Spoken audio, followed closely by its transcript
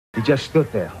He just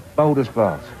stood there, bold as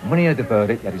brass. And when he heard the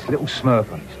verdict, he had his little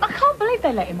smirk on his face. I can't believe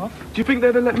they let him off. Do you think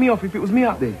they'd have let me off if it was me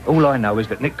up there? All I know is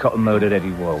that Nick Cotton murdered Eddie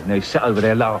Wall. Now, he sat over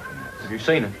there laughing. Have you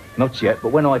seen him? Not yet, but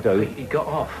when I do... He got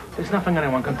off. There's nothing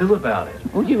anyone can do about it.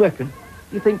 What do you reckon?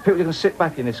 You think people can sit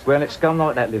back in this square and let scum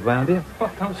like that live round here? I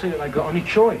can't see that they got any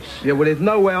choice. Yeah, well, there's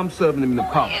no way I'm serving him in the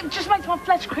pub. It just makes my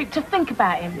flesh creep to think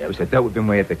about him. Yeah, it was the dealt with him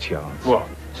we had the chance. What?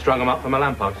 Strung him up from a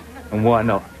lamppost? And why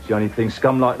not? It's the only thing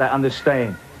scum like that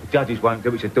understand. The judges won't do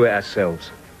it, we should do it ourselves.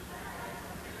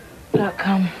 Look,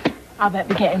 I bet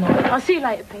we're getting on. I'll see you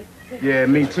later, Pete. Yeah,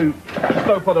 me too. Just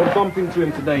hope I don't bump into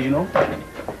him today, you know?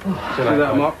 See you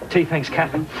later, Mark. Tea, thanks,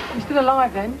 Captain. You're still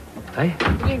alive, then? Hey?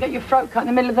 You didn't get your throat cut in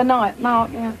the middle of the night,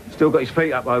 Mark, yeah. Still got his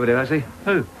feet up over there, has he?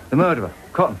 Who? The murderer,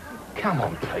 Cotton. Come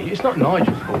on, Pete. It's not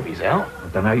Nigel's fault he's out. I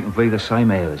don't know, you can breathe the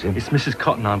same air as him. It's Mrs.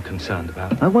 Cotton I'm concerned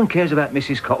about. No one cares about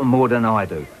Mrs. Cotton more than I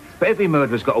do. But every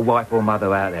murderer's got a wife or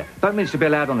mother out there. Don't mean to be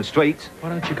allowed on the streets. Why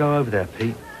don't you go over there,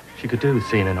 Pete? She could do with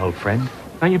seeing an old friend.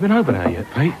 Ain't you been over there yet,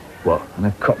 Pete? What? And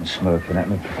a Cotton smirking at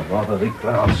me. I'd rather eat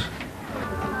glass.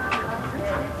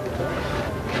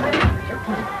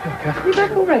 You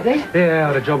back already? Yeah, I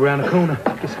had a job around the corner.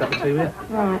 Just a cup of tea here.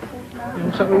 Right.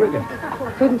 What's up with Rickon?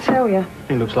 Couldn't tell you.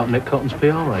 He looks like Nick Cotton's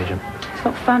PR agent. It's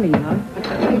not funny, you know.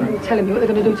 People are telling me what they're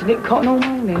going to do to Nick Cotton all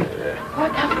morning.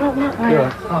 Right, Catherine, not right.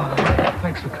 Yeah. Oh,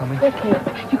 thanks for coming. Ricky,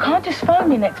 you can't just phone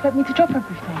me and expect me to drop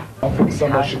everything. I think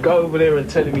someone should go over there and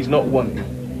tell him he's not wanted.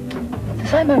 It's the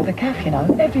same over the cafe, you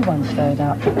know. Everyone's fed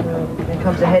up. Here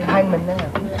comes the head hangman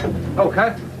now.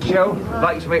 Okay, Shell,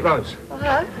 like you to meet Rose.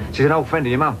 Hello. She's an old friend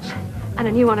of your mum's. And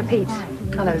a new one of Pete's.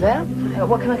 Hello there.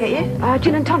 What can I get you?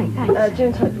 Gin and tonic, thanks. Gin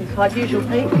and tonic, please. Like usual,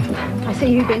 Pete. I see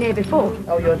you've been here before.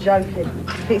 Oh, you're joking.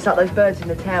 Pete's like those birds in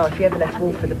the tower. If you ever left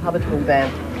Wolford, the pub would fall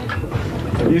down.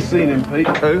 Have you seen him, Pete?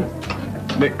 Who?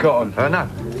 Nick Cotton. No.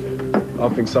 I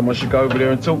think someone should go over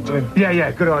there and talk to him.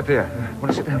 Yeah, good idea.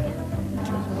 Want to sit down?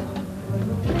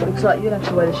 Looks like you'll have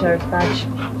to wear the sheriff's badge.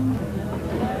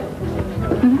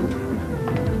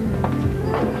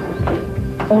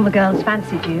 All the girls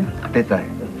fancied you. Did they?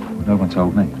 No one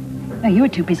told me. No, you were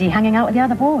too busy hanging out with the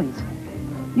other boys.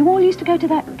 You all used to go to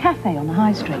that cafe on the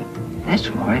high street. That's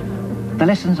right. The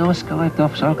lessons I skived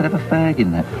off so I could have a fag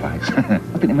in that place. I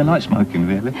didn't even like smoking,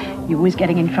 really. You were always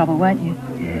getting in trouble, weren't you?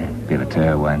 Yeah, bit of a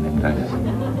tearaway in them days.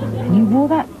 And you wore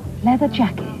that leather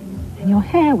jacket, and your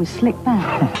hair was slicked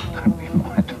back. Don't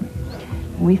remind me.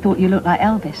 We thought you looked like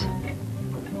Elvis.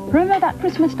 Remember that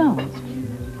Christmas dance?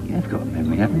 You've got a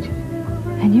memory, haven't you?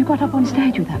 And you got up on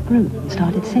stage with that group and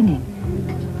started singing.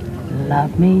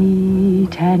 Love me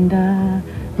tender,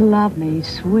 love me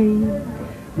sweet,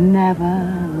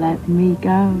 never let me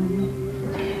go.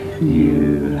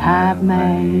 You have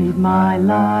made my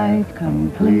life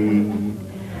complete,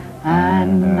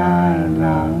 and I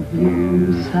love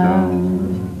you so.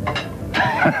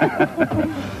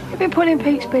 You've been putting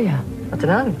Pete's beer. I don't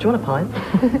know. Do you want a pint?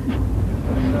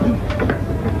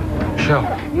 Michelle.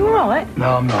 You all right?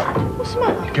 No, I'm not. What's the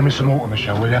matter? Give me some water,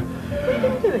 Michelle, will you?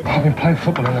 I've been playing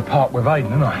football in the park with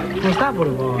Aidan, haven't I? Was that what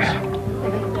it was?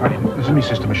 Hey, this is my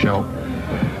sister, Michelle.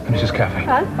 And this is Kathy.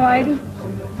 Hello. Hi, Aidan.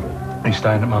 He's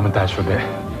staying at Mum and Dad's for a bit.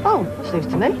 Oh, that's news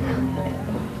to me.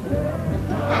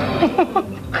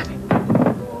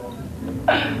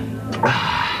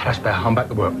 That's better. I'm back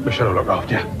to work. Michelle will look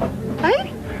after you.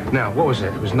 Hey? Now, what was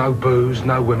it? There was no booze,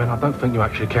 no women. I don't think you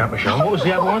actually count, Michelle. What was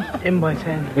the other one? In by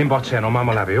 10. In by 10, or Mum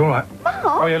will have you, all right? Mark?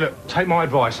 Oh, yeah, look, take my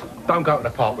advice. Don't go to the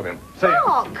park with him. See ya.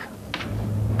 Mark!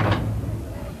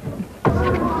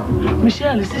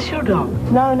 Michelle, is this your dog?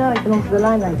 No, it belongs to the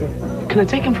landlady. Can I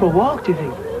take him for a walk, do you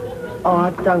think? Oh,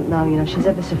 I don't know, you know. She's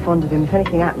ever so fond of him. If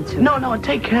anything happened to him... No, I'd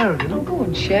take care of him. Oh, go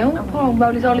on, Shell. That poor old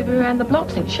Rolly's only been around the block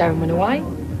since Sharon went away.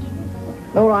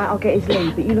 All right, I'll get his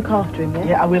leave, but you look after him, yeah?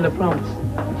 Yeah, I will, I promise.